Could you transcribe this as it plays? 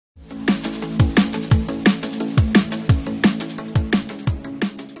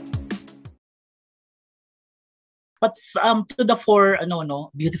But to the four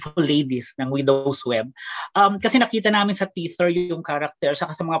beautiful ladies ng Widow's Web, kasi nakita namin sa teaser yung character,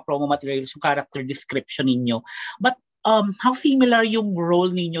 saka sa mga promo materials yung character description ninyo. But how similar yung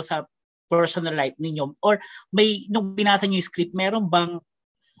role ninyo sa personal life ninyo? Or may nung binasa niyo yung script, meron bang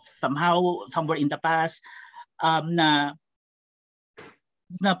somehow somewhere in the past na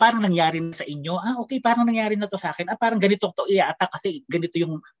parang nangyari na sa inyo, okay, parang nangyari na to sa akin, parang ganito to i-attack kasi ganito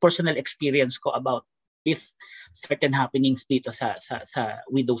yung personal experience ko about this certain happenings dito sa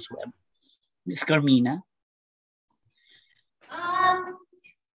Widow's Web. Miss Carmina?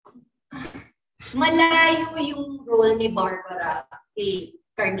 Malayo yung role ni Barbara kay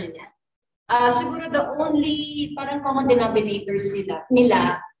Carmina. Siguro the only parang common denominators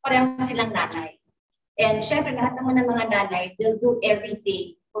nila, parang silang nanay. And syempre, lahat naman ng mga nanay will do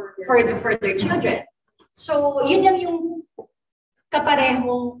everything for their children. So, yun yung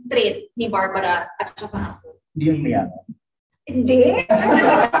kaparehong trait ni Barbara at saka ako. Hindi yung mayaman. Hindi.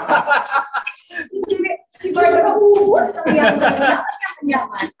 Hindi. Si Barbara,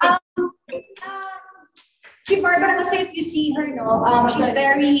 yaman. Si Barbara kasi if you see her, she's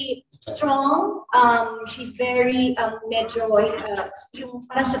very strong, she's very medyo yung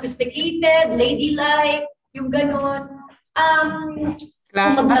parang sophisticated, ladylike, yung ganon.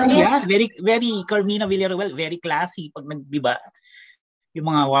 Classy, very Carmina Villaruel, very classy pag nagdiba yung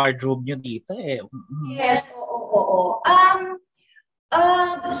mga wardrobe nyo dito eh. Yes, oo.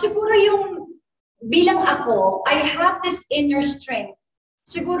 Siguro yung bilang ako, I have this inner strength.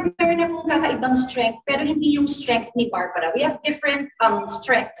 Siguro meron akong kakaibang strength, pero hindi yung strength ni Barbara. We have different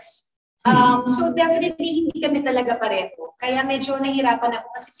strengths. So definitely hindi kami talaga pareho. Kaya medyo nahirapan ako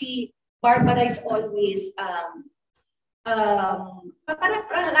kasi si Barbara is always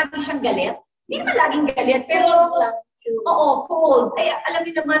parang lagi siyang galit. Hindi naman laging galit, pero cold. Ay, alam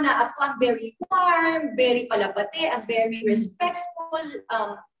niyo naman na ako I'm very warm, very palabate, I'm very respectful.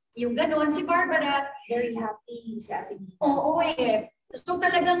 Yung gano'n, si Barbara, very happy sa ating. Oo eh. So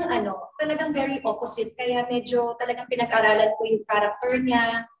talagang talagang very opposite. Kaya medyo talagang pinag-aralan ko yung character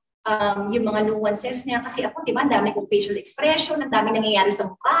niya. Yung mga nuances niya. Kasi ako, di ba, ang dami kong facial expression, ang dami nangyayari sa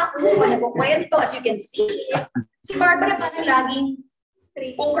mukha ko, nagkukwento, as you can see. Si Barbara, parang laging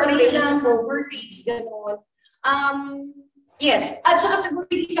straight lang, over face, gano'n. Yes, at saka siguro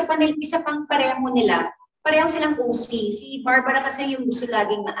isa pang pareho nila, pareho silang OC. Si Barbara kasi yung gusto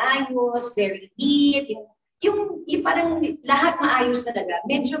laging maayos, very neat, yung parang lahat maayos talaga.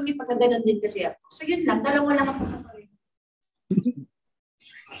 Medyo may pagkaganon din kasi ako. So yun lang, dalawa lang ako pareho.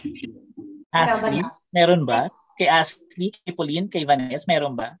 Ashley, meron ba? Kay Ashley, kay Pauline, kay Vaness,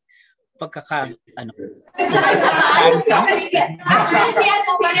 meron ba? Actually, si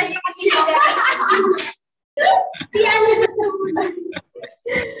Vaness kasi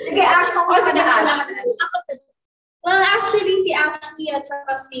sige, Ash, kung ako na Ash. Well, actually, si Ashley at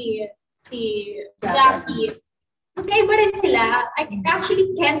saka si Jackie, magkaiba rin sila. I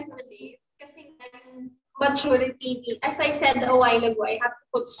actually can't relate kasi maturity. As I said a while ago, I have to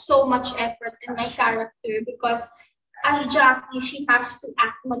put so much effort in my character because as Jackie, she has to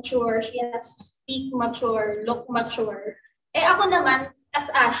act mature, she has to speak mature, look mature. Eh ako naman,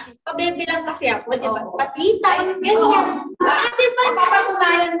 as Ashley, pabebe lang kasi ako, di ba? Patita, ganyan. Di ba?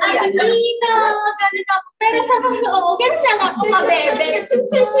 Papatunayan mo yan. Patita, ganun ako. Pero sa mga, ganun lang ako, pabebe.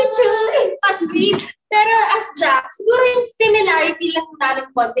 Pa-sweet. Pero as Jack, siguro yung similarity lang namin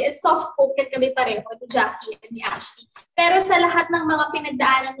konti is soft-spoken kami pareho ni Jackie and ni Ashley. Pero sa lahat ng mga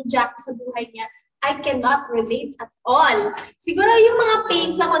pinagdaanan ni Jackie sa buhay niya, I cannot relate at all. Siguro yung mga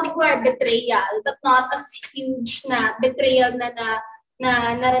pains na ko are betrayal, but not as huge na betrayal na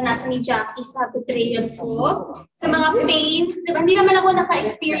naranasan ni Jackie sa betrayal ko. Sa mga pains, diba, hindi naman ako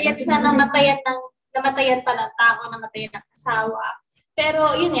naka-experience na namatayan pa ng tao, namatayan ng asawa.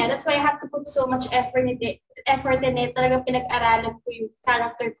 Pero yun nga, that's why I have to put so much effort in it. Talagang pinag-aralan ko yung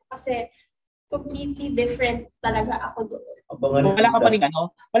character ko kasi completely different talaga ako doon. Wala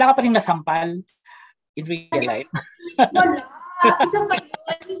ka pa rin nasampal in real life? Wala. Isa pa yun.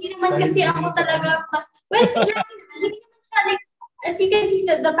 Hindi naman kasi ako talaga well, si Jackie, hindi naman siya like, as you can see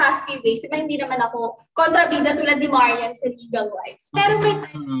the past few days, diba, hindi naman ako kontrabida tulad ni Marian sa Legal Wives. Pero may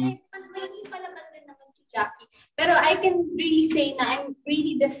hindi palaban din naman si Jackie. Pero I can really say na I'm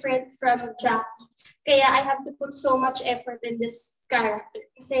really different from Jackie. Kaya I have to put so much effort in this character.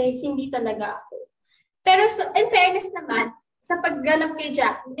 Kasi hindi talaga ako. Pero in fairness naman, sa pagganap kay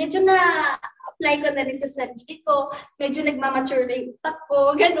Jackie, medyo na-apply ko na rin sa sarili ko. Medyo nagmamature na yung utak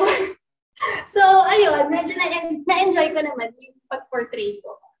ko, gano'n. So, ayun, medyo na-enjoy ko naman yung pag-portray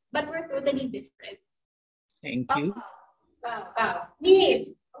ko. But we're totally different. Thank you. Wow.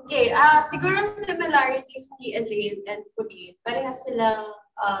 Need. Okay, siguro ang similarities ni Elaine and Pauline, parehas silang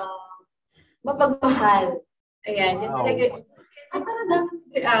mapagmahal. Ayan, yan talaga. Ay,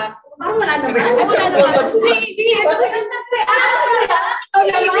 parang wala naman. Sige, ito na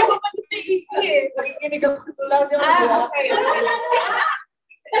Nakikinig ako ito lang. okay.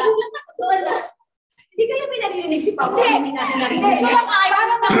 Wala. Hindi kayo pinarinig si Pauline. Hindi natin narinig.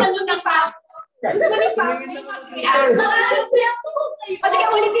 Parang nakalunang pa ako. Sige,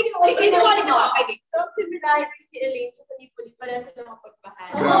 ulit mo. So, similarities si Elaine sa ni Pauline, parehas silang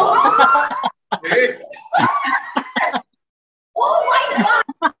mapagmahal. Oh my God!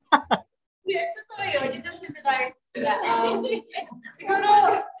 Totoo yun. Yun ang similarities nila. Siguro,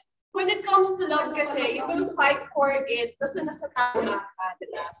 when it comes to love kasi, you will fight for it basta nasa tama ka,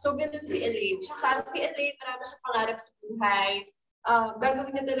 diba? So, ganun si Elaine. Tsaka si Elaine, marami siyang pangarap sa buhay.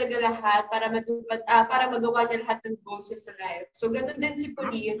 Gagawin niya talaga lahat para matupad, para magawa niya lahat ng goals niya sa life. So, ganun din si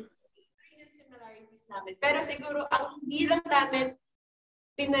Pauline. Yung similarities namin. Pero siguro, ang hindi lang namin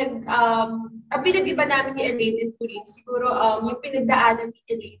ang pinag-iba namin ni Elaine and Pauline, siguro yung pinagdaanan ni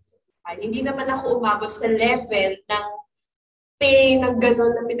Elaine sa buhay. Hindi naman ako umabot sa level ng pain ng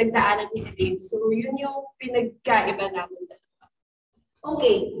gano'n na pinagdaanan ni Elaine. So, yun yung pinagkaiba namin dalawa.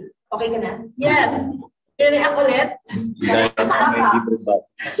 Okay. Okay ka na? Yes. Ako ulit.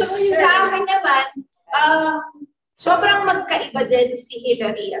 So, yung sa akin naman, sobrang magkaiba din si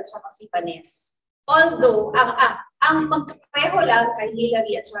Hillary at saka si Vaness. Although, ang magkapareho lang kay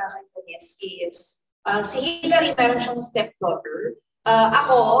Hillary at saka kay Vaness is, si Hillary meron siyang stepdaughter.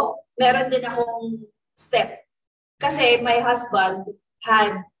 Ako, meron din akong step. Kasi my husband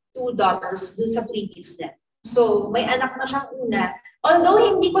had 2 daughters dun sa previous net. So, may anak na siyang una. Although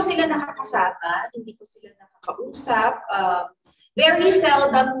hindi ko sila nakakasama, hindi ko sila nakakausap, very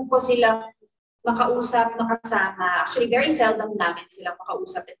seldom ko silang makausap, makasama. Actually, very seldom namin silang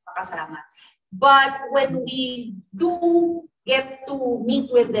makausap at makasama. But when we do get to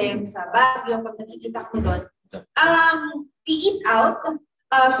meet with them sa Baguio, pag nakikita kami doon, we eat out.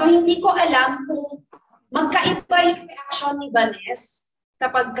 So, hindi ko alam kung magkaiba yung reaction ni Vaness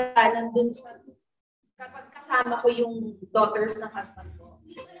kapag nandun sa kapag kasama ko yung daughters ng husband ko.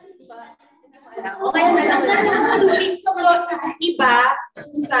 O kaya na lang. So, iba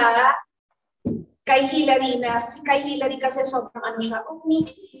sa kay Hillary na, kay Hillary kasi sobrang ano siya, oh,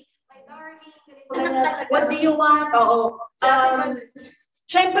 Nikki, my darling, what do you want? Oo.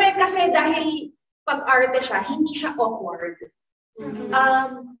 Siyempre kasi dahil pag-arte siya, hindi siya awkward.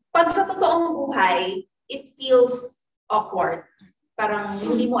 Pag sa totoong buhay, it feels awkward. Parang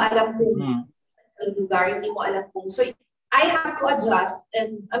hindi mo alam kung lugar, hindi mo alam kung. So, I have to adjust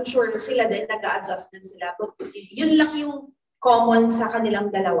and I'm sure sila din nag-a-adjust din sila. But yun lang yung common sa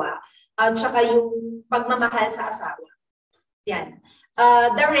kanilang dalawa. At saka yung pagmamahal sa asawa. Yan.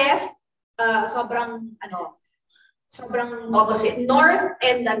 The rest, sobrang opposite. North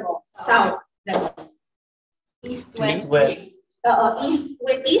and south. East, west.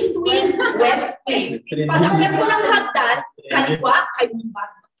 East wing, west wing. Pag akyat ko ng hagdan, kaliwa, kaliwa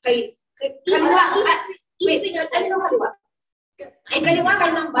kay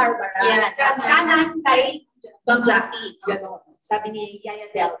Ma'am Barbara. Yeah. Kanan kay Ma'am Jackie. Gano'n. Sabi ni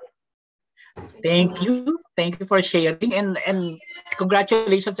Yaya Del. Thank you. Thank you for sharing and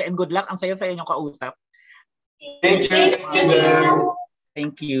congratulations and good luck. Ang saya sa inyong kausap. Thank you.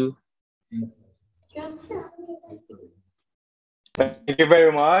 Thank you. Thank you very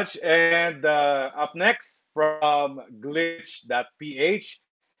much. And up next from glitch.ph,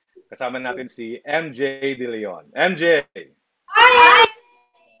 kasama natin si MJ De Leon. MJ! Hi!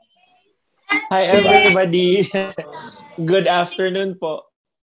 Hi everybody! Good afternoon po.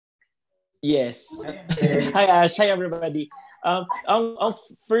 Yes. Hi Ash, hi everybody. Ang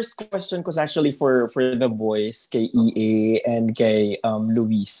first question ko is actually for the boys, kay EA and kay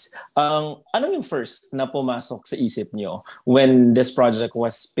Luis. Ano yung first na pumasok sa isip nyo when this project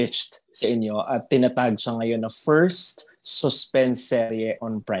was pitched sa inyo at tinatag siya ngayon na first suspense serie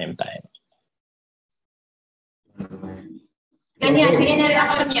on primetime? Ganyan na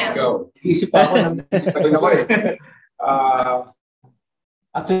reaction niya. Isip ako ng sagot ako eh.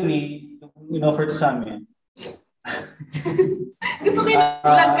 Actually, yung in-offer sa amin, gusto ko yung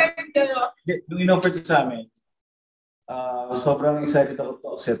nung in-offer sa amin, sobrang excited ako to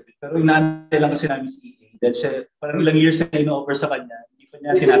accept it. Pero inaantay lang kasi namin si EA. Dahil siya, parang ilang years na in-offer sa kanya, hindi pa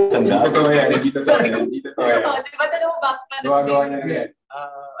niya sinatanggap. Totoo yan, hindi totoo yan. Di ba dalawang backman? Gawa niya yan.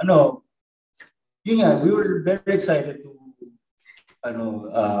 Yun nga, we were very excited to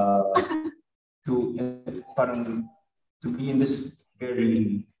be in this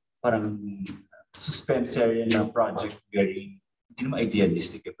very parang suspense area na project, very hindi naman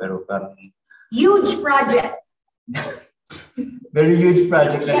idealistic pero parang huge project. Very huge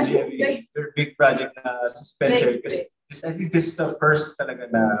project na GMA. Very big project na Spencer. Kasi I think this is the first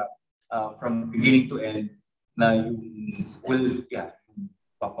talaga na from beginning to end na yung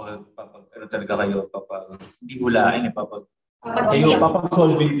ano talaga kayo, hindi hulain,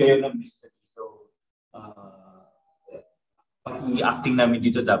 papag-solving kayo ng mystery. So, pag-i-acting namin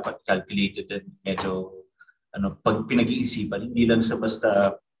dito dapat calculated and medyo pag pinag-iisipan, hindi lang sa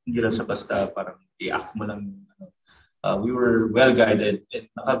basta parang i-act mo lang. We were well guided and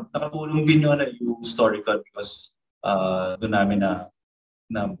nakatulong din yun yung historical because doon namin na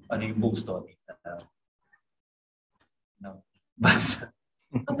ano yung buong story na basta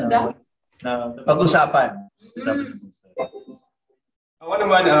na pag-usapan. Ako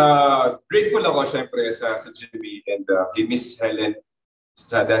naman, grateful ako syempre sa Jimmy and kay Miss Helen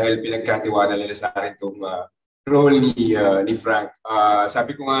dahil pinagkatiwala nila sa akin itong role ni Frank.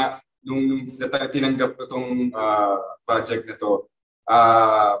 Sabi ko nga, nung tinanggap ko itong project na to,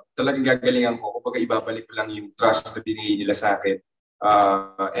 talagang gagalingan ko. Kapag ibabalik ko lang yung trust na binigay nila sa akin.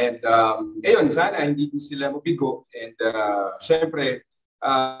 Ayun, sana hindi ko sila mabigo. And syempre,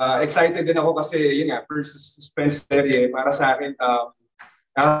 excited din ako kasi, yun nga, first suspense serie. Para sa akin,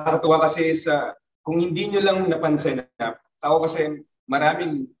 nakakatuwa kasi kung hindi nyo lang napansin na, ako kasi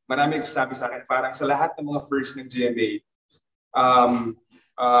maraming nagsasabi sa akin, parang sa lahat ng mga first ng GMA,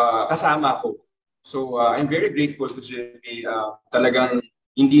 kasama ako. So I'm very grateful to GMA. Talagang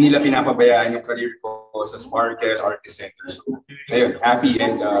hindi nila pinapabayaan yung career ko sa Sparkle Artist Center. So ayun, happy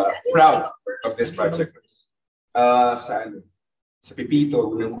and proud of this project. Sa Pipito,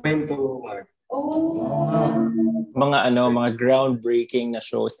 unang kwento, mga groundbreaking na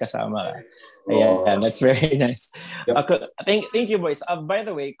shows kasama. Ayan, that's very nice. Thank you, boys. By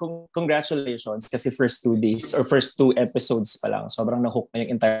the way, congratulations kasi first 2 days or first 2 episodes pa lang. Sobrang nahook na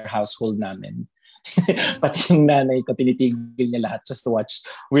yung entire household namin. Pati yung nanay ko, tinitigil niya lahat just to watch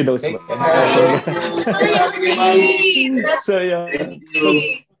Widow's Web. So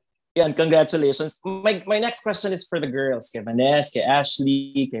yan, congratulations. My next question is for the girls, kay Vaness, kay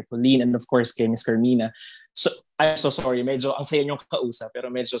Ashley, kay Pauline, and of course kay Miss Carmina. So I'm so sorry, medyo ang saya niyong kausap, pero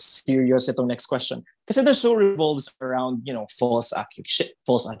medyo serious itong next question. Kasi the show revolves around, false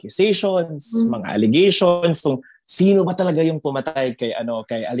accusations, mga allegations, kung sino ba talaga yung pumatay kay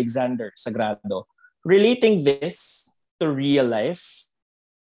Alexander Sagrado. Relating this to real life,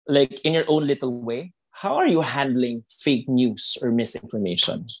 like in your own little way, how are you handling fake news or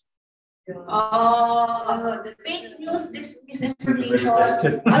misinformation? The fake news, this misinformation.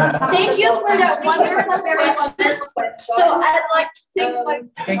 Thank you for that wonderful question. So I'd like to take my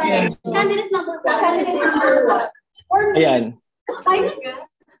candidate number one.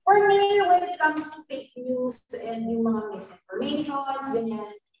 For me, when it comes to fake news and yung mga misinformation,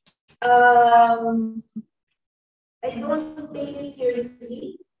 ganyan, I don't take it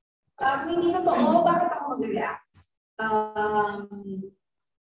seriously. Hindi totoo, bakit ako mag-react?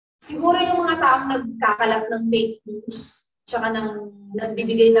 Siguro yung mga taong nagkakalat ng fake news, tsaka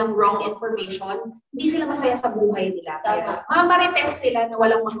nagbibigay ng wrong information, hindi sila masaya sa buhay nila. Kaya marites sila na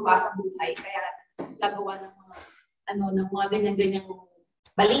walang magawa sa buhay. Kaya nagawa ng mga ganyan-ganyang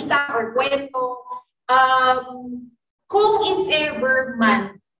balita or kwento. Kung if ever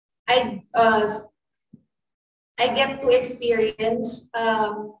man, I get to experience,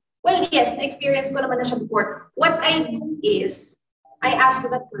 experience ko naman na siya before. What I do is, I ask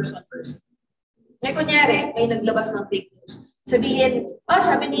that person first. Like, kunyari, may naglabas ng fake news. Sabihin,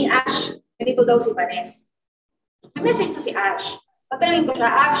 sabi ni Ash, ganito daw si Vaness. May message ko si Ash. Tatanungin ko siya,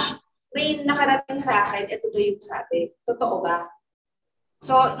 Ash, may nakarating sa akin, ito daw yung sabi. Totoo ba?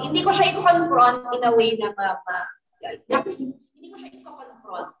 So, hindi ko siya i-confront in a way na hindi ko siya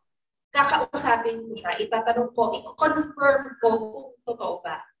i-confront. Kakausapin ko siya, itatanong ko, i-confirm ko kung totoo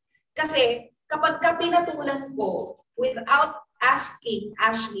ba. Kasi, kapag pinatulan ko, without asking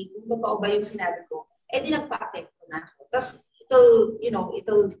Ashley kung totoo ba yung sinabi ko, di nagpa-apekto na ako. Tapos,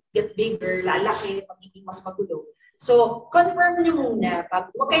 it'll get bigger, lalaki, magiging mas magulo. So, confirm nyo muna.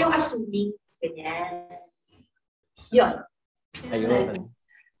 Huwag kayong assuming. Ganyan. Yun. Ayun.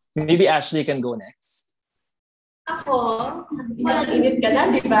 Maybe Ashley can go next. Ako? Init ka na,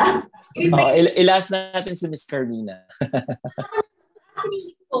 di ba? Ilas natin si Miss Carmina.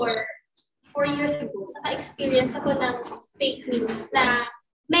 Actually, 4 years ago, naka-experience ako ng fake news na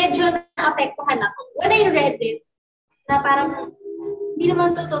medyo na-apektuhan ako. When I read it, na parang hindi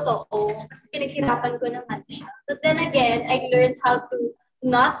naman to totoo kasi pinaghirapan ko naman siya. But then again, I learned how to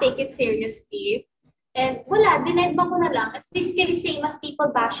not take it seriously. And wala, denied ko na lang. It's basically same as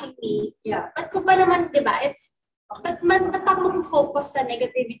people bashing me. Yeah. But kung pa naman, di ba, it's But ako mag-focus sa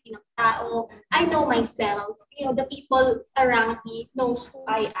negativity ng tao. I know myself. The people around me knows who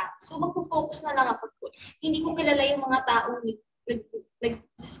I am. So mag-focus na lang ako. Hindi ko kilala yung mga taong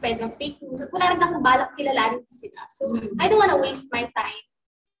nag-spread ng fake news. At wala rin akong balak kilalanin ko sila. So I don't wanna waste my time,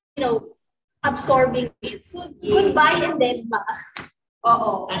 absorbing it. So goodbye and then baka.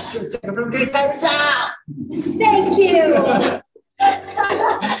 Oo. Thank you!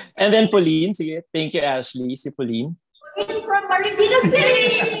 And then Pauline, sige. Thank you, Ashley. Si Pauline. From Marikina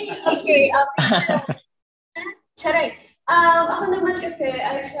City! Okay. Charay. Ako naman kasi,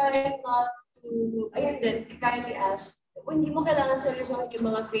 I try not to, ayun din, kaya ni Ash, hindi mo kailangan seryosohin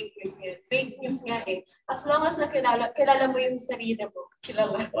yung mga fake news ngayon. Fake news nga eh. As long as kilala mo yung sarili mo.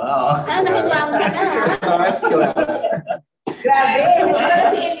 Kilala. Wow. Nakilala ka na. Grabe. Pero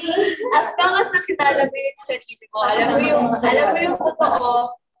si Ellie, as long as nakilala mo yung sarili mo, alam mo yung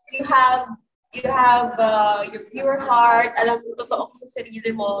totoo, you have your pure heart, alam mo totoo ka sa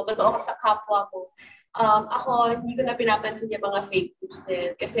sarili mo, totoo ka sa kapwa mo. Ako, hindi ko na pinapansin yung mga fake news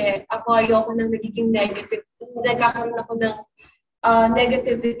din. Kasi ako ayoko nang nagiging negative. Nagkakaroon ako ng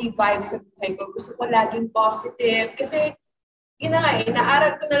negativity vibes sa buhay ko. Gusto ko laging positive. Kasi, yun na nga eh,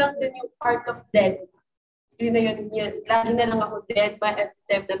 naaral ko na lang din yung art of death. Yun na yun. Lagi na lang ako dead by every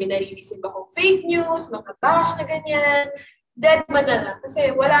time na minarinisip akong fake news, mga bash na ganyan. Dead man na lang.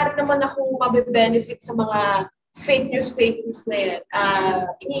 Kasi wala rin naman akong mabe-benefit sa mga fake news na yan.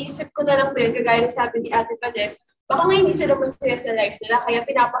 Iniisip ko na lang din, kagaya ng sabi ni Ate Vaness, baka nga hindi sila masaya sa life nila, kaya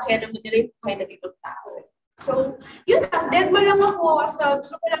pinapakaya naman nila yung buhay ng ibang tao. So, yun lang. Dead man lang ako. So,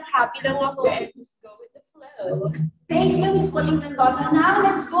 gusto ko lang happy lang ako and just go with the flow. Thank you, Ms. Pauline. Now,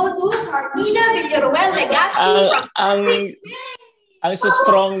 let's go to Carmina Villaruel Legaspi ang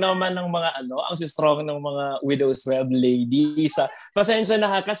strong naman ng mga ang strong ng mga Widow's Web ladies. Pasensya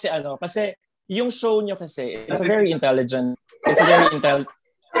na kasi kasi yung show nyo kasi it's a very intelligent.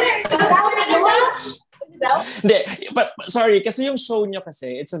 Hindi, sorry, kasi yung show nyo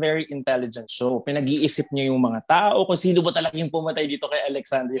kasi it's a very intelligent show. Pinag-iisip nyo yung mga tao kung sino ba talaga yung pumatay dito kay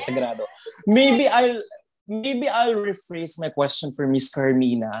Alexandria Sagrado. Maybe I'll rephrase my question for Miss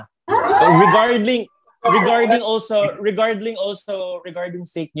Carmina regarding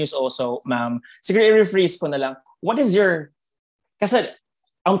fake news also, ma'am. Siguro i-rephrase ko na lang. What is your kasi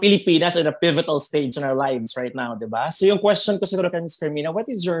ang Pilipinas at a pivotal stage in our lives right now, di ba? So yung question ko siguro kay Ms. Carmina, what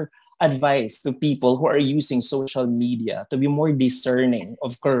is your advice to people who are using social media to be more discerning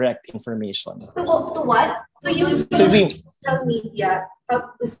of correct information? To what? To use social media, how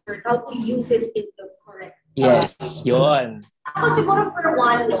to use it in the correct. Yes, yun. Ako siguro for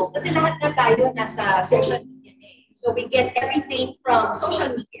one, kasi lahat na tayo nasa social media eh. So we get everything from social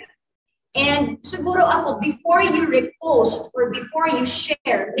media. And siguro ako, before you repost or before you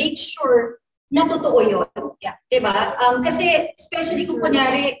share, make sure na totoo yun. Yeah. Diba? Kasi especially kung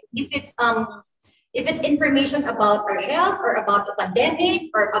kunyari, if it's information about our health or about the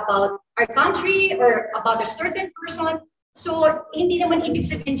pandemic or about our country or about a certain person, so hindi naman ibig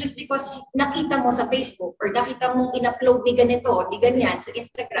sabihin just because nakita mo sa Facebook or nakita mong in-upload ni ganito, ni ganyan sa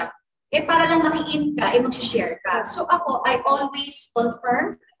Instagram, para lang maki-in ka, mag-share ka. So ako, I always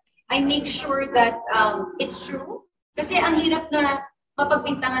confirm, I make sure that it's true. Kasi ang hirap na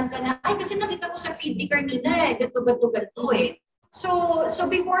mapagbintangan ka na, ay kasi nakita ko sa feed ni Carmina, ganto eh. So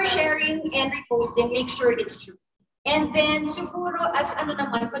before sharing and reposting, make sure it's true. And then siguro as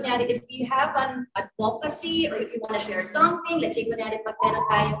naman, kunyari, if you have an advocacy or if you want to share something, let's say kunyari pag meron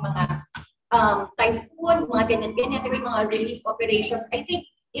tayong mga typhoon, mga ganyan-ganyan, mga relief operations, I think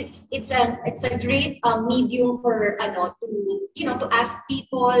it's a great medium for to ask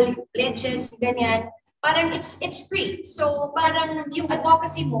people pledges ganyan, parang it's free, so parang yung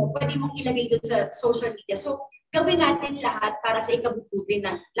advocacy mo pwede mong ilagay doon sa social media, so gawin natin lahat para sa ikabubuti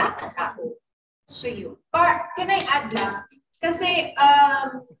ng lahat ng tao. So yun. Can I add lang, kasi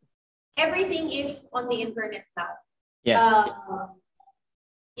everything is on the internet now. Yes.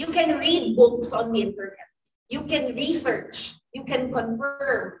 You can read books on the internet, you can research, you can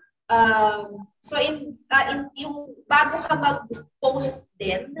confirm. So yung bago ka mag-post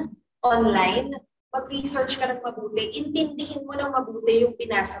din online, mag-research ka ng mabuti, intindihin mo ng mabuti yung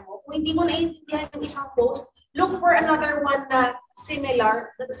pinasa mo. Kung hindi mo naiintindihan yung isang post, look for another one na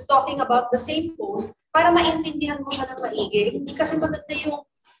similar, that's talking about the same post, para maintindihan mo siya ng maigi. Hindi kasi maganda yung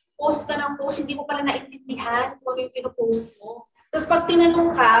post ka ng post, hindi mo pala naintindihan kung ano yung pinupost mo. Tapos pag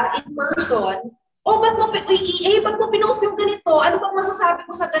tinanong ka in person, ba't mo pinost yung ganito? Ano bang masasabi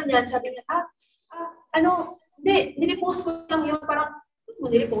mo sa ganyan? Sabi niya, hindi, nirepost ko lang yun. Parang, mo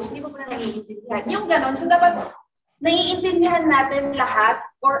nirepost, hindi mo pala naiintindihan. Yung ganon, so dapat naiintindihan natin lahat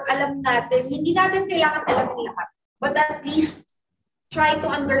or alam natin, hindi natin kailangan alamin lahat. but at least try to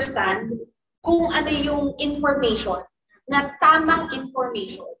understand kung ano yung information, na tamang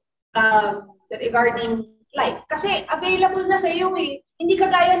information regarding life. Kasi available na sa iyo eh. Hindi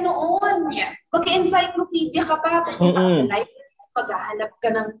kagaya noon. Yeah. Mag-encyclopedia ka pa, pupunta ka sa library, maghahanap ka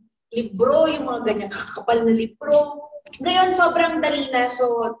ng libro, yung mga ganyang kakapal na libro. Ngayon, sobrang dali na.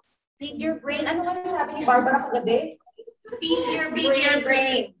 So, feed your brain. Ano ka na sabi ni Barbara kagabi? Feed your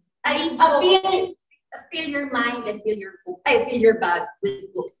brain. Fill your mind and fill your book. Ay, fill your bag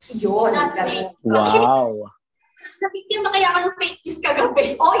with books. Yun. Wow. Nakikita kaya ka ng fake news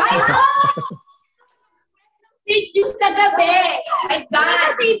kagabi. Oh, yeah! Fake news kagabi. My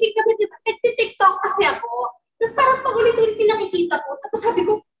God. Nagtitiktok kasi ako. Tapos parang pag-ulit-ulit yung nakikita ko. Tapos sabi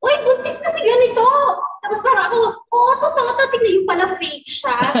ko, uy, buntis kasi ganito. Tapos parang ako, totoo, tingnan yung pala fake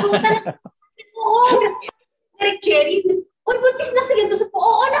siya. So, talagang, Direct Cherry, uy, buntis na si ganito. So,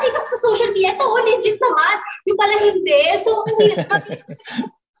 nakita ko sa social media. Ito, legit naman. Yung pala hindi. So,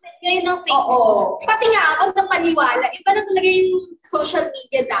 ngayon ng fake news. Pati nga ako napaniwala. Iba na talaga yung social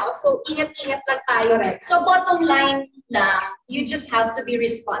media daw. So, ingat-ingat lang tayo. Correct. So, bottom line lang, you just have to be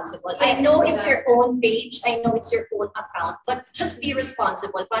responsible. I know it's your own page. I know it's your own account. But just be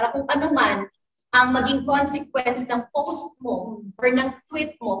responsible para kung ano man ang maging consequence ng post mo or ng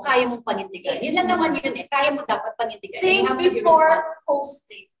tweet mo, kaya mong panindigan. Yun lang naman yun eh. Kaya mo dapat panindigan. Think before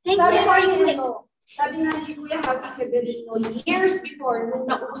posting. Sabi nga ni Kuya Happy Severino, years before, nung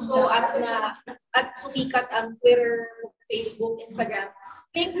nauso at sumikat ang Twitter, Facebook, Instagram,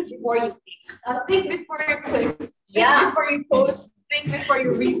 think before you click. Think before you click. Yeah. Think before you post. Think before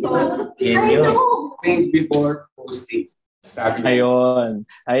you repost. Think before posting. Sabi niya.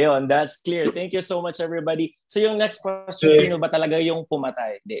 Ayun, that's clear. Thank you so much, everybody. So yung next question, sino ba talaga yung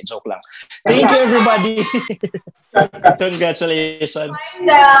pumatay? Hindi, joke lang. Thank you, everybody. Congratulations. Find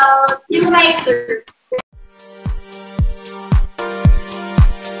out. Yung writer.